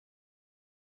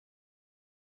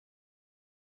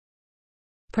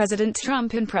President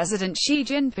Trump and President Xi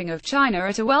Jinping of China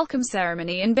at a welcome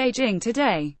ceremony in Beijing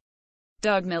today.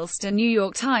 Doug Milston, New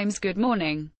York Times. Good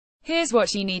morning. Here's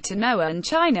what you need to know. In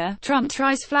China, Trump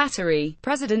tries flattery.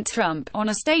 President Trump, on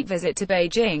a state visit to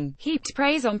Beijing, heaped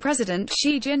praise on President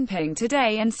Xi Jinping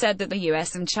today and said that the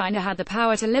US and China had the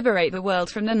power to liberate the world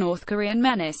from the North Korean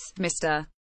menace. Mr.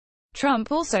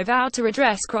 Trump also vowed to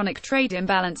redress chronic trade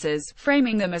imbalances,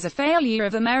 framing them as a failure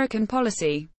of American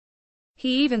policy.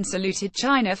 He even saluted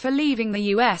China for leaving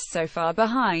the US so far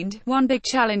behind. One big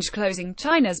challenge: closing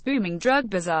China's booming drug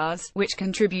bazaars, which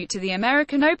contribute to the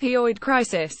American opioid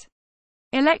crisis.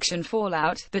 Election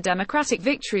fallout. The Democratic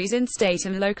victories in state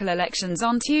and local elections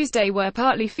on Tuesday were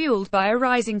partly fueled by a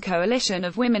rising coalition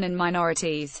of women and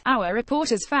minorities, our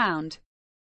reporters found.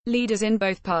 Leaders in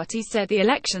both parties said the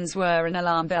elections were an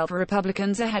alarm bell for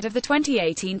Republicans ahead of the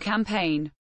 2018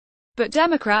 campaign. But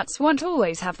Democrats won't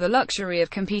always have the luxury of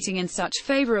competing in such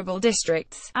favorable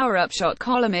districts, our Upshot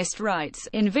columnist writes.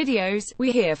 In videos,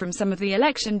 we hear from some of the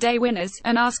election day winners,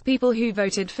 and ask people who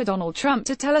voted for Donald Trump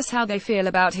to tell us how they feel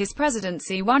about his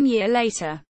presidency 1 year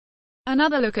later.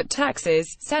 Another look at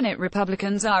taxes. Senate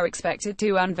Republicans are expected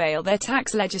to unveil their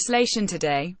tax legislation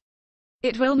today.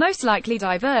 It will most likely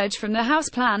diverge from the House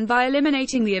plan by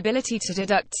eliminating the ability to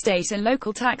deduct state and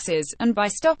local taxes, and by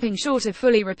stopping short of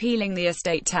fully repealing the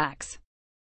estate tax.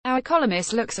 Our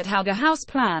columnist looks at how the House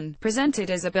plan, presented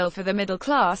as a bill for the middle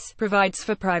class, provides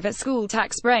for private school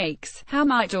tax breaks. How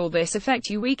might all this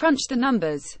affect you? We crunched the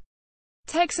numbers.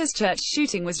 Texas church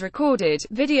shooting was recorded.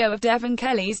 Video of Devin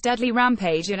Kelly's deadly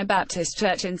rampage in a Baptist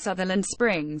church in Sutherland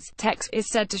Springs, Texas, is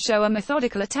said to show a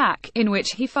methodical attack, in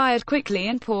which he fired quickly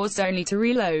and paused only to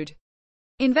reload.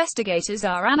 Investigators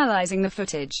are analyzing the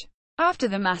footage. After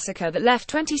the massacre that left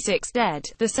 26 dead,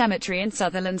 the cemetery in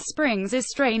Sutherland Springs is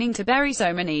straining to bury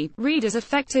so many. Readers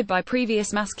affected by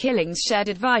previous mass killings shared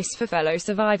advice for fellow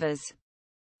survivors.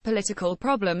 Political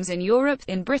problems in Europe.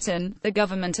 In Britain, the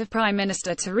government of Prime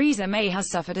Minister Theresa May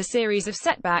has suffered a series of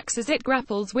setbacks as it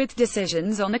grapples with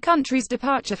decisions on the country's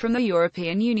departure from the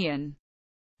European Union.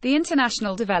 The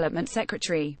International Development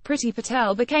Secretary, Priti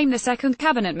Patel, became the second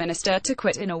cabinet minister to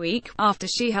quit in a week, after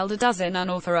she held a dozen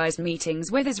unauthorized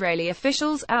meetings with Israeli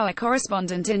officials. Our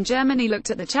correspondent in Germany looked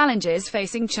at the challenges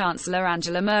facing Chancellor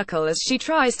Angela Merkel as she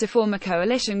tries to form a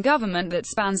coalition government that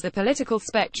spans the political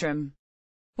spectrum.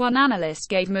 One analyst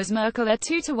gave Ms. Merkel a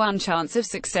 2-to-1 chance of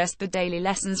success. The Daily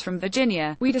Lessons from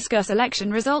Virginia. We discuss election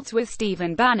results with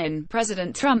Stephen Bannon,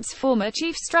 President Trump's former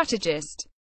chief strategist.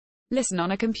 Listen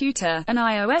on a computer, an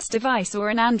iOS device or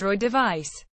an Android device.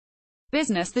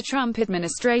 Business. The Trump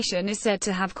administration is said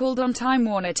to have called on Time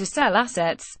Warner to sell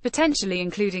assets, potentially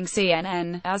including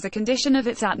CNN, as a condition of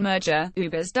its merger.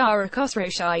 Uber's Dara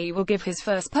Khosrowshahi will give his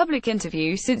first public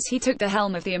interview since he took the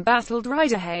helm of the embattled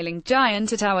ride-hailing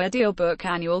giant at our DealBook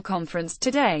annual conference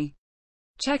today.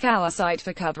 Check our site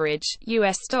for coverage.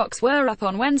 U.S. stocks were up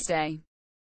on Wednesday.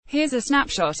 Here's a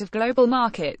snapshot of global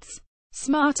markets.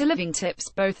 Smarter living tips,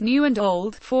 both new and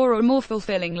old, for a more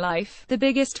fulfilling life. The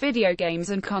biggest video games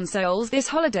and consoles this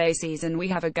holiday season. We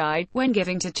have a guide. When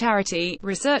giving to charity,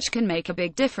 research can make a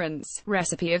big difference.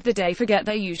 Recipe of the day: forget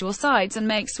their usual sides and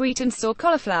make sweet and store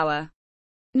cauliflower.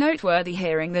 Noteworthy: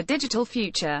 hearing the digital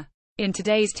future. In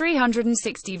today's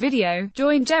 360 video,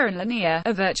 join Jaron Lanier,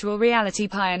 a virtual reality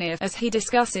pioneer, as he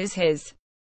discusses his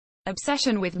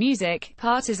obsession with music,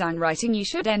 partisan writing you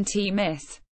shouldn't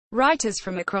miss. Writers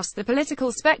from across the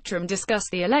political spectrum discuss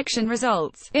the election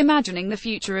results, imagining the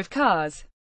future of cars.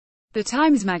 The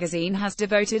Times magazine has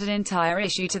devoted an entire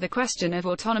issue to the question of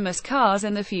autonomous cars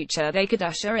and the future they could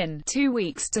usher in. 2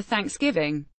 weeks to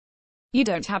Thanksgiving. You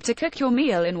don't have to cook your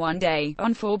meal in one day,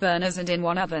 on 4 burners and in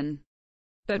one oven.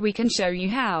 But we can show you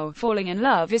how. Falling in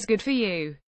love is good for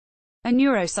you. A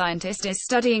neuroscientist is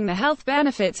studying the health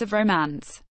benefits of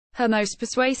romance. Her most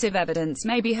persuasive evidence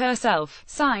may be herself.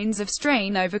 Signs of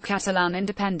strain over Catalan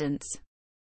independence.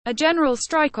 A general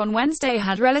strike on Wednesday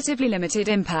had relatively limited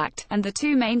impact, and the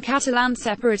two main Catalan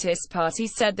separatist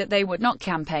parties said that they would not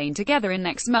campaign together in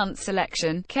next month's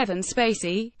election. Kevin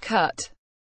Spacey, cut.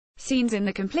 Scenes in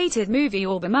the completed movie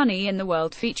All the Money in the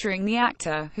World featuring the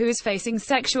actor, who is facing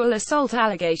sexual assault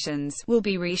allegations, will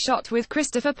be reshot with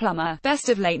Christopher Plummer. Best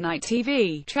of late night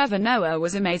TV. Trevor Noah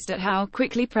was amazed at how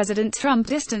quickly President Trump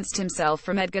distanced himself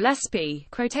from Ed Gillespie.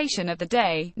 Quotation of the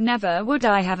day: never would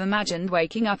I have imagined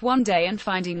waking up one day and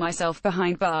finding myself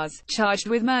behind bars, charged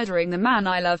with murdering the man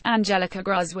I love. Angelica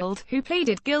Griswold, who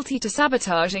pleaded guilty to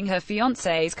sabotaging her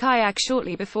fiancé's kayak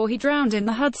shortly before he drowned in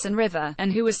the Hudson River,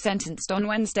 and who was sentenced on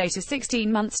Wednesday to 16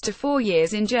 months to 4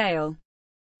 years in jail.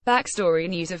 Backstory: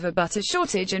 news of a butter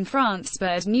shortage in France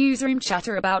spurred newsroom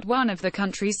chatter about one of the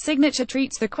country's signature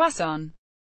treats, the croissant.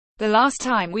 The last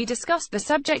time we discussed the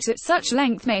subject at such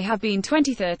length may have been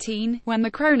 2013, when the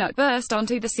cronut burst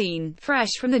onto the scene,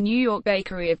 fresh from the New York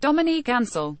bakery of Dominique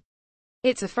Ansel.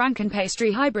 It's a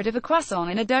frankenpastry hybrid of a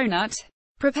croissant and a donut.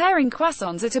 Preparing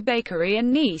croissants at a bakery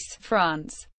in Nice,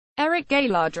 France. Eric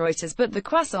Gaillard Reuters. But the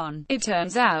croissant, it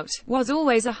turns out, was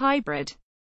always a hybrid.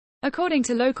 According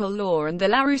to local law and the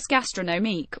Larousse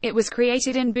Gastronomique, it was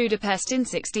created in Budapest in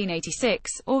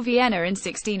 1686, or Vienna in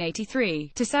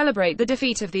 1683, to celebrate the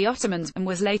defeat of the Ottomans, and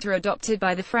was later adopted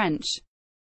by the French.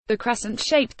 The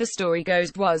crescent-shaped, the story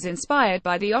goes, was inspired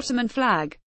by the Ottoman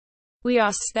flag. We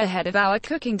asked the head of our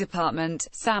cooking department,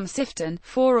 Sam Sifton,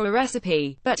 for a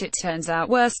recipe, but it turns out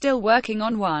we're still working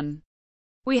on one.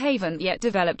 We haven't yet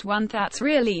developed one that's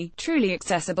really, truly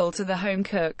accessible to the home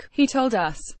cook, he told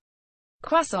us.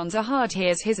 Croissants are hard.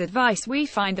 Here's his advice: we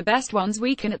find the best ones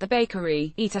we can at the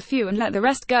bakery, eat a few and let the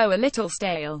rest go a little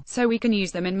stale, so we can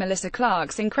use them in Melissa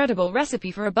Clark's incredible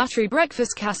recipe for a buttery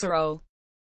breakfast casserole.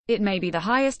 It may be the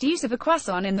highest use of a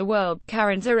croissant in the world,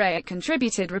 Karen Zarek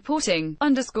contributed, reporting,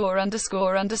 __________.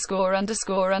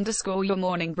 Your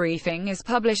morning briefing is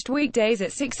published weekdays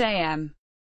at 6 a.m.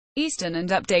 Eastern and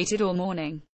updated all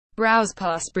morning. Browse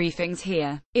past briefings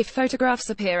here. If photographs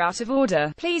appear out of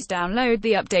order, please download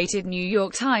the updated New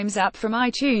York Times app from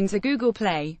iTunes or Google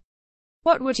Play.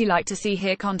 What would you like to see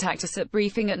here? Contact us at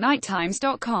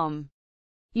briefing@nighttimes.com.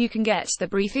 You can get the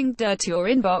briefing to your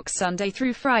inbox Sunday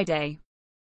through Friday.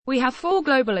 We have 4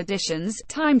 global editions,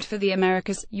 timed for the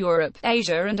Americas, Europe,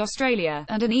 Asia and Australia,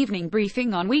 and an evening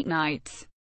briefing on weeknights.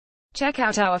 Check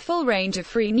out our full range of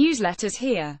free newsletters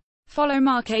here. Follow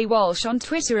Mark A. Walsh on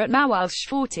Twitter at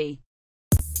 @MaWalsh40.